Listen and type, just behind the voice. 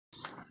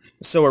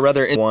So a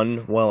rather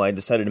one, well, I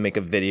decided to make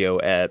a video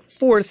at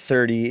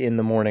 4:30 in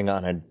the morning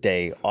on a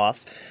day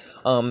off.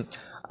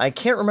 I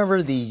can't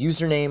remember the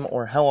username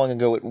or how long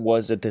ago it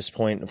was at this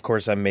point. Of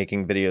course, I'm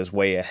making videos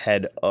way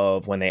ahead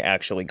of when they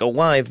actually go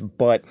live,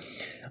 but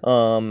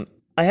I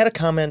had a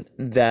comment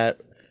that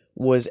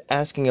was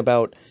asking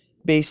about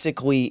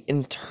basically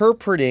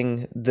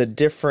interpreting the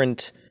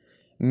different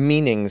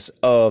meanings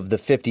of the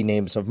 50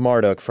 names of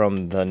Marduk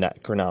from the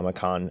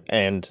Necronomicon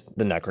and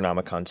the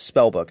Necronomicon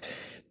spellbook.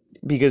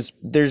 Because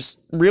there's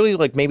really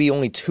like maybe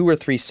only 2 or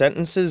 3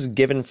 sentences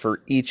given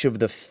for each of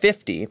the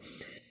 50,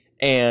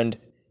 and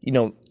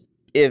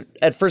if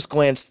at first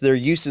glance their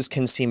uses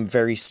can seem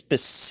very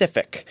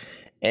specific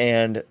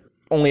and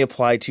only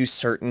apply to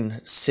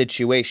certain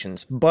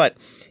situations. But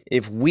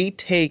if we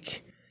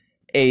take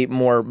a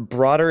more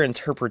broader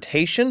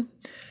interpretation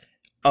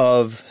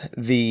of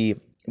the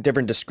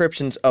different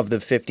descriptions of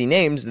the 50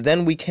 names,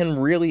 then we can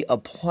really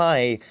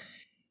apply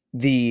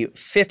the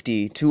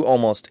 50 to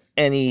almost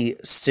any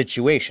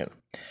situation,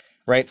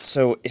 right?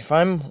 So if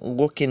I'm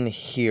looking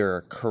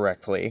here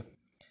correctly,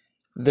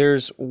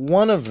 there's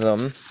one of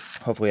them,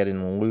 hopefully I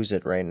didn't lose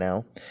it right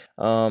now,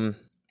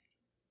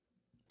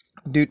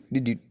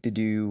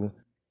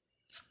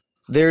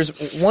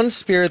 there's one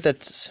spirit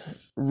that's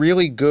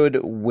really good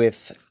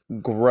with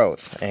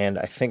growth, and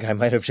I think I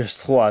might have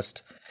just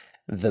lost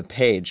the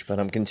page, but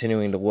I'm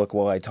continuing to look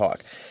while I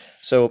talk.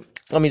 So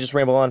let me just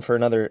ramble on for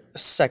another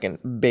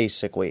second,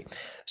 basically.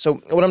 So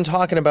what I'm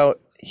talking about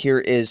here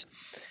is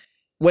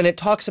when it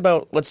talks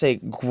about, let's say,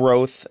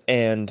 growth,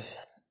 and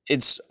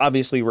it's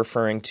obviously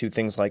referring to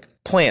things like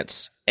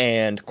plants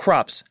and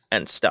crops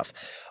and stuff.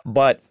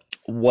 But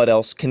what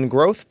else can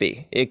growth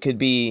be? It could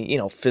be,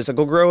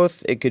 physical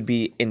growth. It could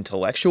be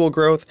intellectual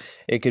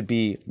growth. It could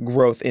be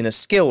growth in a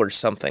skill or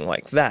something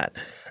like that.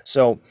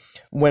 So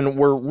when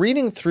we're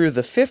reading through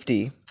the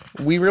 50,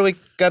 we really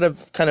got to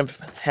kind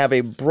of have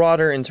a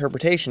broader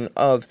interpretation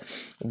of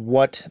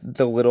what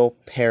the little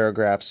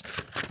paragraphs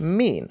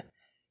mean.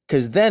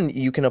 Because then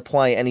you can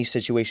apply any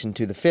situation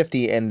to the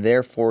 50 and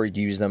therefore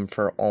use them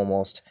for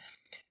almost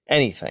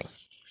anything.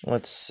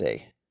 Let's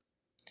see.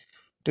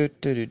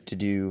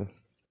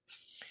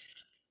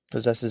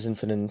 Possesses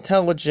infinite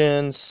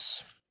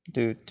intelligence.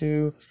 To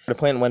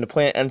plant, when to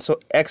plant, and so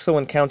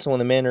excellent counsel in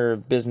the manner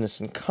of business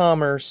and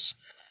commerce.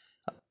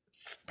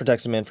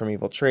 Protects a man from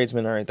evil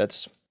tradesmen. All right,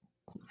 that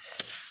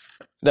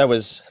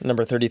was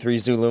number 33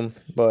 Zulum,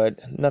 but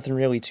nothing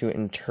really to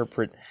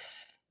interpret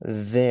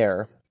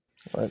there.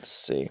 Let's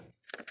see.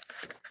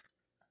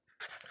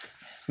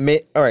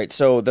 All right,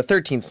 so the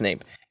 13th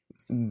name,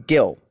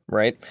 Gil,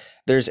 right?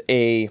 There's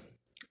a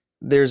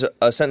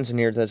sentence in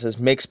here that says,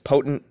 makes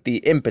potent the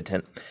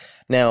impotent.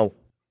 Now,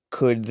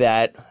 could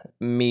that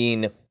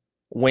mean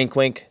wink,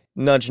 wink,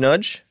 nudge,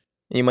 nudge?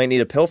 You might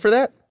need a pill for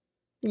that?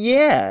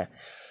 Yeah.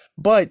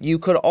 But you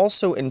could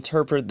also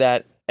interpret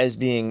that as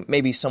being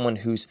maybe someone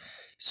who's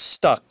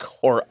stuck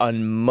or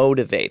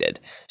unmotivated.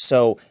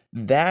 So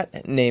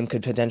that name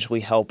could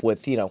potentially help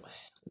with,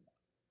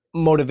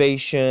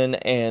 motivation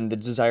and the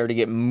desire to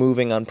get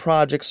moving on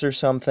projects or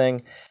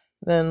something.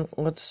 Then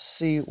let's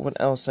see what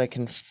else I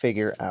can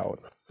figure out.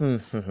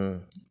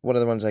 What are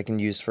the ones I can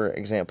use for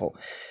example?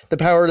 The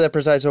power that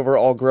presides over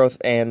all growth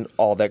and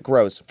all that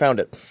grows. Found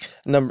it.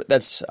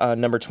 That's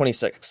number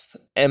 26.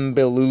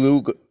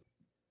 Mbelulu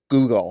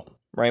Google,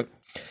 right?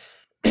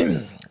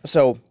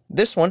 So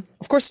this one,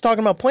 of course, is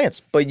talking about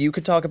plants, but you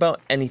could talk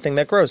about anything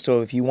that grows.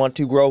 So if you want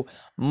to grow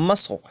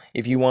muscle,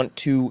 if you want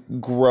to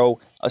grow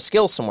a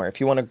skill somewhere,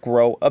 if you want to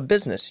grow a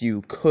business,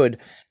 you could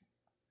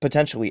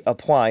potentially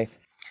apply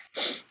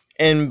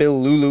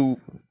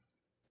Mbelulu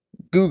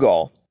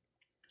Google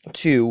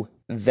to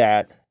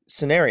that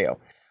scenario.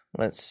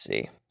 Let's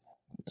see.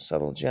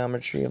 Subtle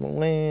geometry of the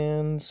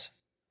lands.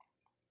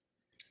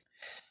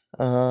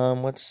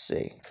 Let's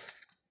see.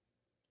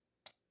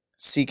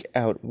 Seek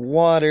out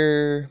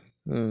water.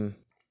 Oh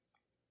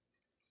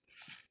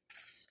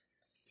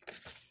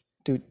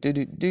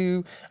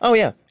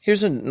yeah,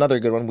 here's another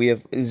good one. We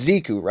have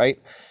Ziku, right?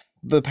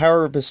 The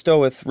power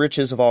bestoweth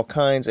riches of all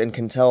kinds and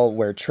can tell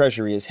where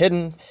treasury is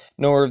hidden,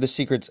 nor the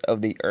secrets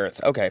of the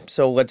earth. Okay,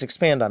 so let's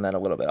expand on that a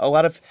little bit. A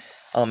lot of,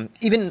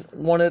 even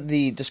one of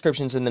the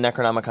descriptions in the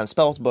Necronomicon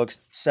spells book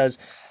says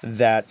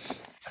that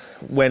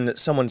when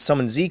someone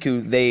summoned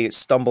Ziku, they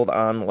stumbled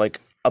on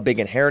like a big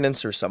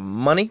inheritance or some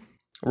money,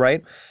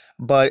 right?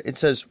 But it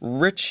says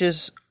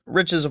riches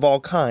of all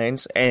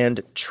kinds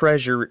and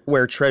treasure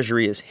where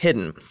treasury is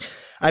hidden.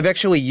 I've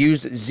actually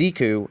used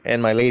Ziku,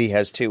 and my lady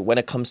has too, when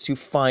it comes to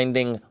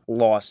finding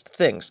lost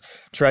things.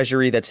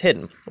 Treasury that's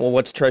hidden. Well,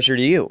 what's treasure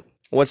to you?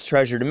 What's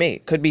treasure to me?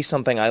 Could be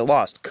something I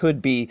lost.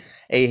 Could be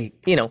a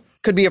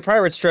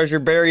pirate's treasure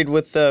buried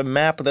with a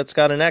map that's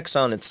got an X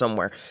on it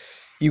somewhere.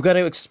 You got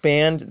to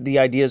expand the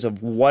ideas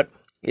of what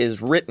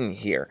is written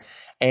here,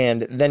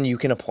 and then you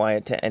can apply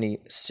it to any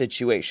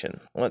situation.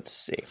 Let's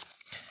see.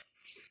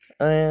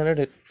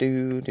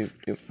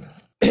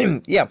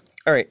 Yeah,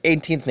 all right,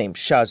 18th name,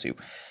 Shazu.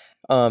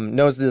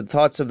 Knows the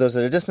thoughts of those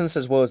at a distance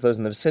as well as those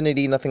in the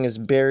vicinity. Nothing is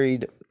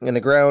buried in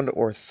the ground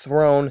or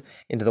thrown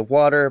into the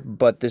water,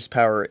 but this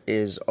power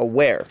is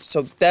aware.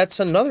 So that's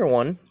another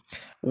one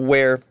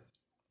where,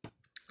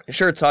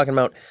 sure, it's talking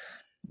about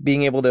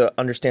being able to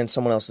understand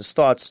someone else's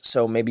thoughts.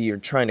 So maybe you're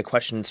trying to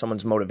question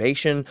someone's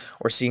motivation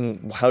or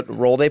seeing what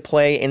role they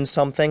play in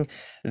something,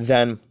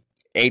 then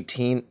the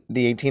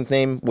 18th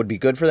name would be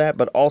good for that.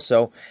 But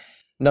also,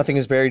 nothing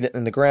is buried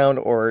in the ground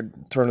or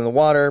thrown in the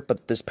water,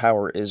 but this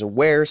power is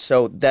aware.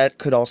 So that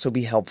could also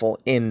be helpful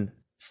in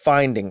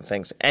finding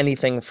things.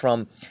 Anything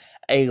from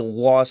a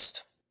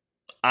lost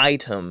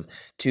item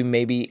to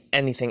maybe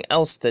anything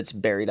else that's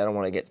buried. I don't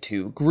want to get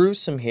too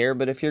gruesome here,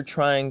 but if you're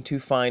trying to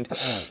find,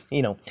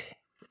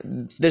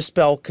 this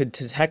spell could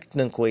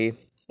technically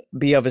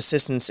be of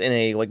assistance in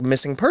a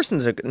missing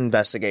persons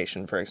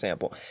investigation, for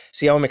example.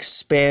 See how I'm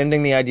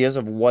expanding the ideas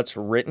of what's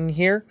written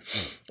here?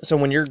 So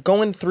when you're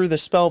going through the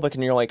spell book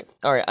and you're like,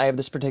 all right, I have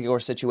this particular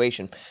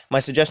situation, my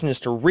suggestion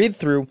is to read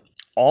through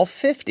all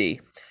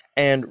 50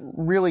 and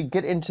really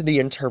get into the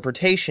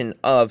interpretation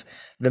of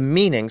the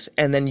meanings,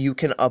 and then you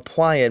can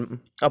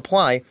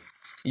apply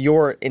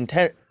your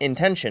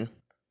intention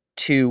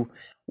to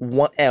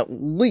at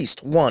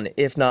least one,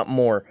 if not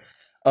more,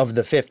 of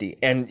the 50.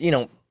 And,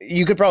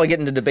 you could probably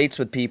get into debates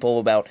with people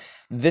about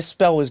this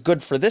spell is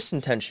good for this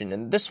intention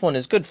and this one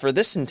is good for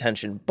this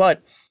intention,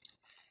 but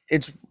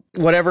it's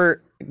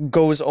whatever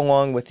goes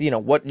along with,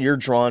 what you're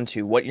drawn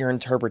to, what your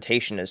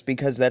interpretation is,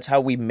 because that's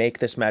how we make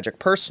this magic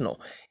personal.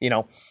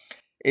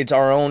 It's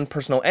our own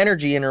personal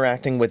energy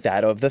interacting with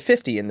that of the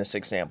 50 in this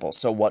example.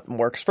 So what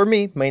works for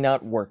me may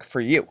not work for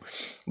you.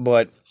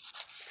 But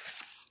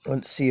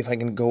let's see if I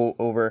can go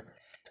over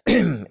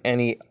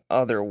any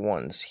other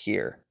ones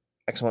here.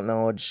 Excellent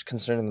knowledge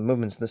concerning the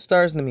movements of the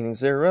stars and the meanings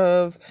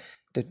thereof.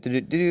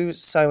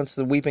 Silence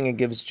the weeping and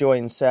gives joy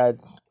and sad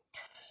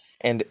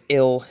and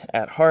ill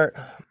at heart.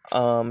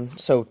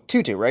 So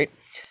 2-2, right?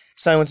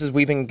 Silences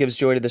weeping and gives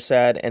joy to the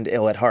sad and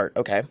ill at heart.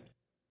 Okay.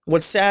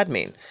 What's sad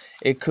mean?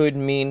 It could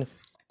mean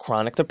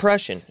chronic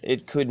depression.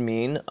 It could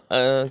mean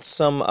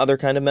some other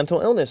kind of mental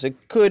illness.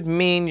 It could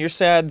mean you're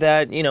sad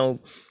that,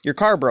 your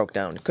car broke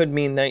down. It could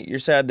mean that you're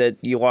sad that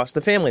you lost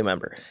a family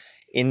member.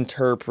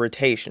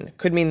 Interpretation. It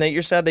could mean that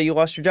you're sad that you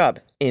lost your job.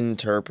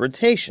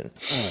 Interpretation.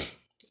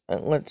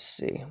 Let's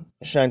see.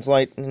 Shines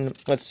light.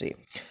 Let's see.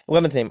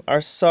 11th name,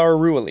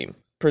 Arsarualim.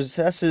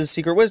 Possesses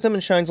secret wisdom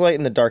and shines light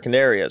in the darkened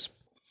areas.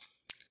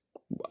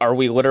 Are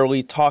we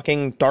literally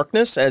talking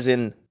darkness as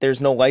in there's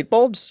no light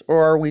bulbs?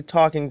 Or are we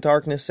talking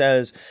darkness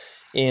as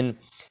in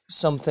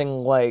something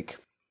like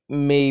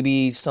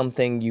maybe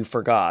something you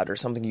forgot or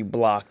something you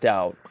blocked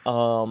out?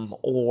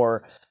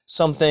 Or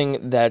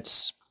something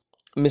that's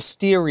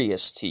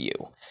mysterious to you?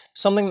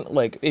 Something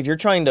like, if you're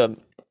trying to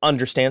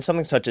understand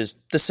something such as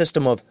the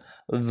system of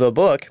the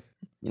book,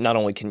 not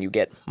only can you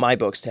get my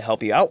books to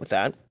help you out with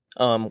that,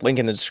 link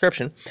in the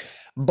description,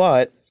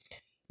 but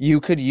you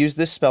could use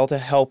this spell to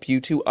help you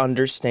to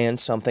understand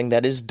something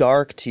that is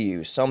dark to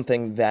you,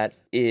 something that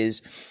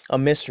is a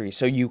mystery.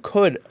 So you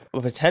could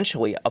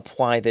potentially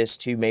apply this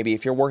to maybe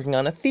if you're working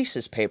on a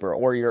thesis paper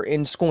or you're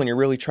in school and you're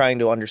really trying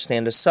to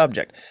understand a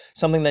subject,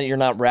 something that you're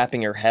not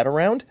wrapping your head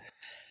around.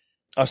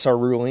 A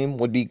Sarulim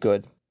would be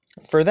good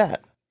for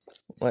that.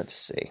 Let's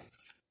see.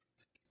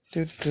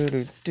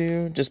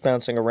 Just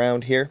bouncing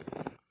around here.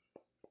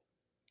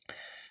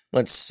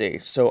 Let's see.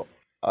 So,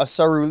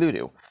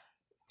 Asaruludu.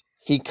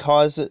 He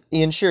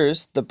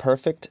ensures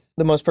the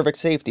most perfect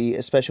safety,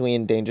 especially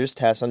in dangerous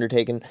tasks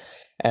undertaken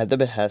at the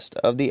behest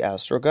of the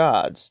astral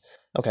gods.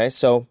 Okay,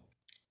 so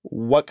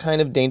what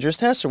kind of dangerous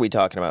tasks are we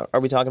talking about?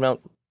 Are we talking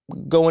about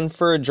going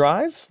for a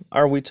drive?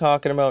 Are we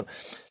talking about,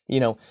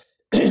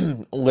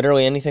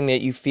 literally anything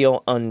that you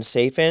feel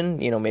unsafe in?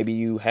 Maybe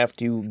you have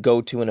to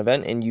go to an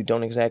event and you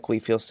don't exactly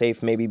feel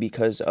safe, maybe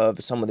because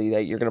of somebody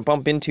that you're going to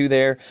bump into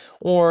there,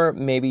 or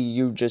maybe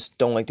you just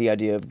don't like the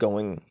idea of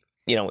going,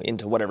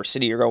 into whatever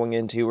city you're going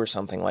into or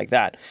something like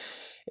that.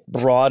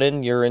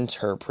 Broaden your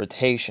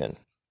interpretation.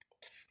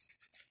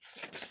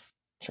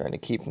 Trying to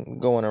keep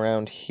going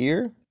around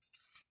here.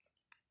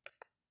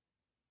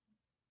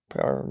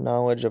 Power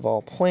knowledge of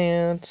all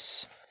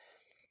plants.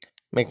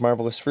 Make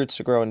marvelous fruits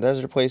to grow in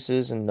desert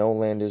places, and no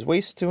land is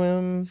waste to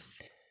him.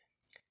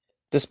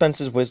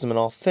 Dispenses wisdom in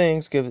all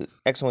things, give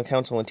excellent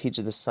counsel, and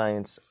teaches the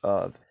science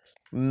of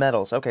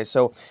metals. Okay,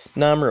 so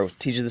Namru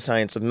teaches the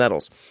science of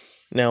metals.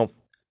 Now,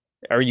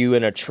 are you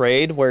in a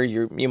trade where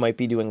you might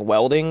be doing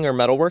welding or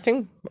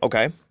metalworking?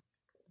 Okay,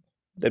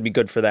 that'd be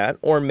good for that.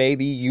 Or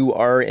maybe you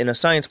are in a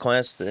science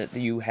class that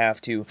you have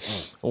to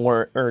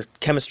learn, or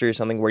chemistry or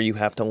something where you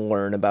have to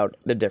learn about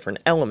the different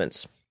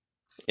elements.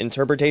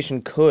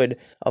 Interpretation could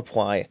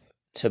apply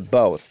to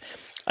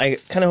both. I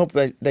kind of hope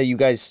that you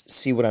guys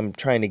see what I'm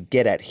trying to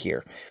get at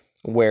here,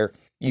 where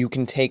you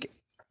can take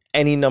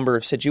any number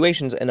of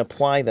situations and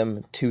apply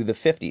them to the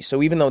 50.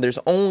 So even though there's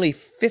only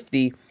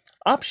 50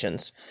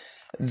 options,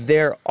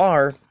 there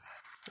are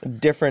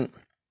different,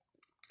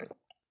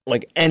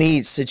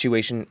 any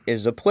situation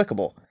is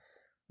applicable.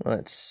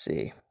 Let's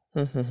see.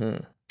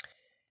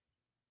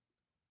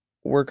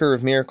 worker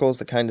of miracles,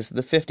 the kindest of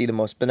the 50, the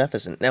most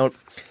beneficent. Now,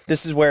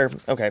 this is where,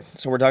 okay,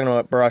 so we're talking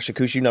about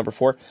Barashakushu number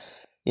 4.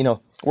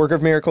 Worker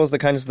of miracles, the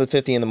kindest of the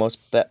 50, and the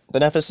most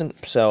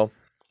beneficent. So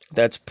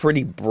that's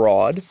pretty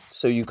broad.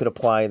 So you could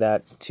apply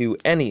that to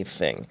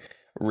anything,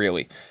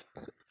 really.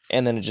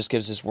 And then it just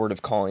gives this word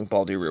of calling,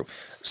 Baldiru.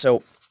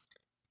 So,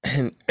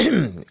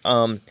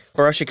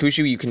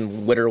 Barashakushu, you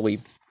can literally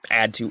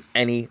add to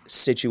any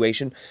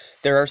situation.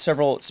 There are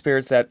several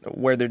spirits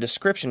where their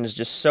description is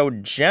just so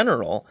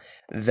general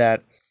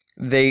that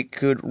they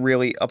could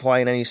really apply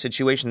in any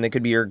situation. They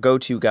could be your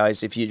go-to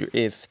guys if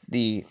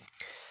the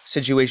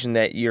situation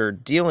that you're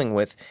dealing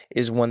with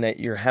is one that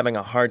you're having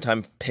a hard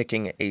time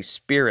picking a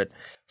spirit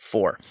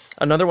for.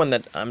 Another one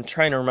that I'm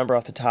trying to remember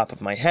off the top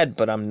of my head,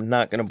 but I'm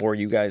not going to bore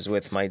you guys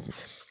with my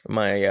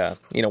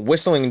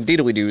whistling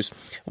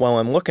deedly-doos while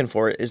I'm looking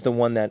for it, is the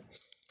one that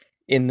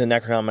in the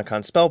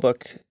Necronomicon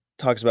spellbook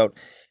talks about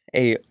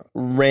a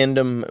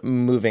random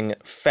moving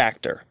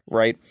factor,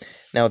 right?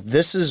 Now,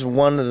 this is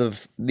one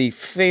of the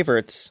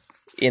favorites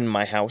in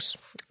my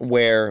house,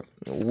 where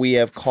we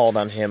have called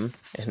on him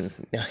and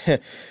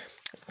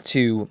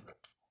to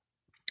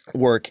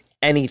work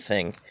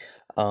anything,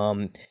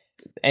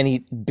 any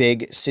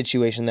big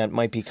situation that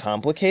might be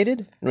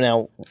complicated.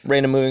 Now,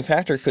 random moving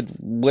factor could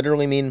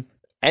literally mean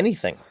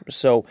anything.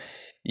 So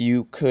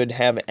you could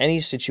have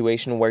any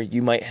situation where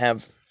you might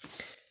have,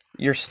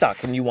 you're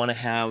stuck and you want to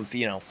have,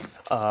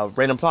 a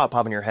random thought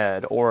pop in your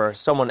head, or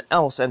someone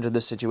else enter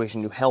this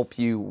situation to help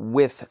you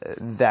with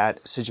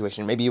that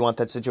situation. Maybe you want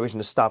that situation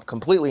to stop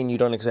completely and you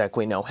don't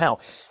exactly know how.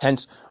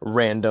 Hence,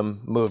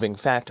 random moving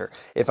factor.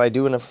 If I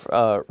do enough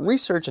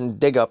research and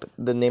dig up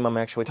the name I'm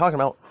actually talking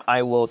about,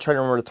 I will try to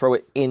remember to throw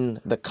it in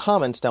the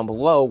comments down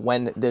below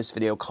when this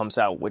video comes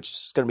out, which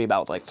is going to be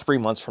about 3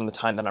 months from the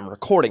time that I'm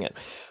recording it.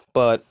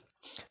 But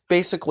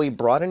basically,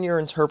 broaden your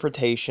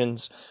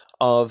interpretations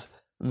of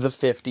the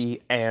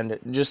 50 and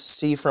just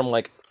see from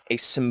a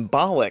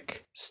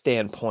symbolic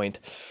standpoint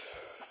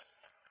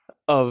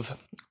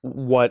of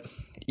what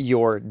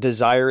your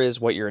desire is,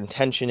 what your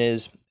intention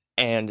is,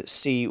 and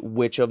see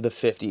which of the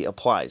 50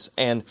 applies.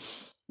 And,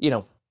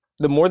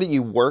 the more that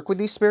you work with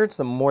these spirits,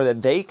 the more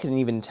that they can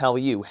even tell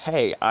you,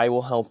 hey, I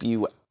will help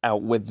you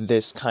out with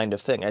this kind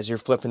of thing. As you're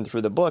flipping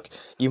through the book,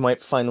 you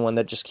might find the one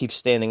that just keeps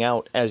standing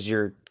out as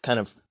you're kind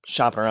of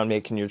shopping around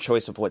making your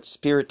choice of what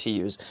spirit to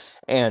use.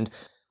 And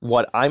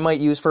what I might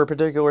use for a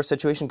particular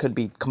situation could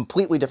be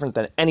completely different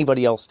than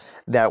anybody else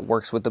that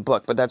works with the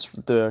book. But that's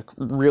the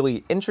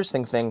really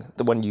interesting thing,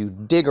 that when you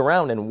dig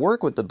around and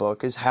work with the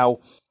book, is how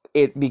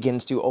it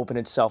begins to open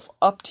itself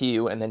up to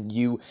you, and then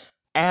you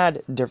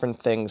add different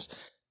things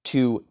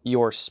to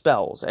your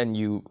spells, and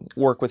you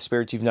work with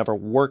spirits you've never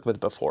worked with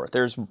before.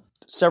 There's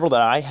several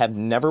that I have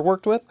never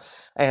worked with,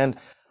 and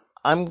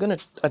I'm going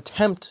to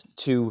attempt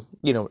to,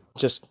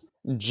 just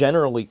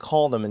generally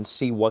call them and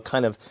see what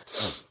kind of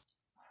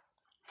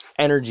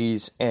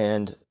energies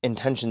and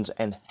intentions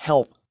and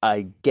help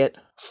I get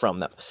from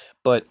them.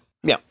 But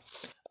yeah,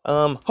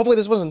 hopefully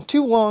this wasn't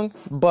too long,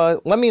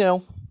 but let me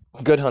know.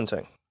 Good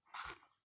hunting.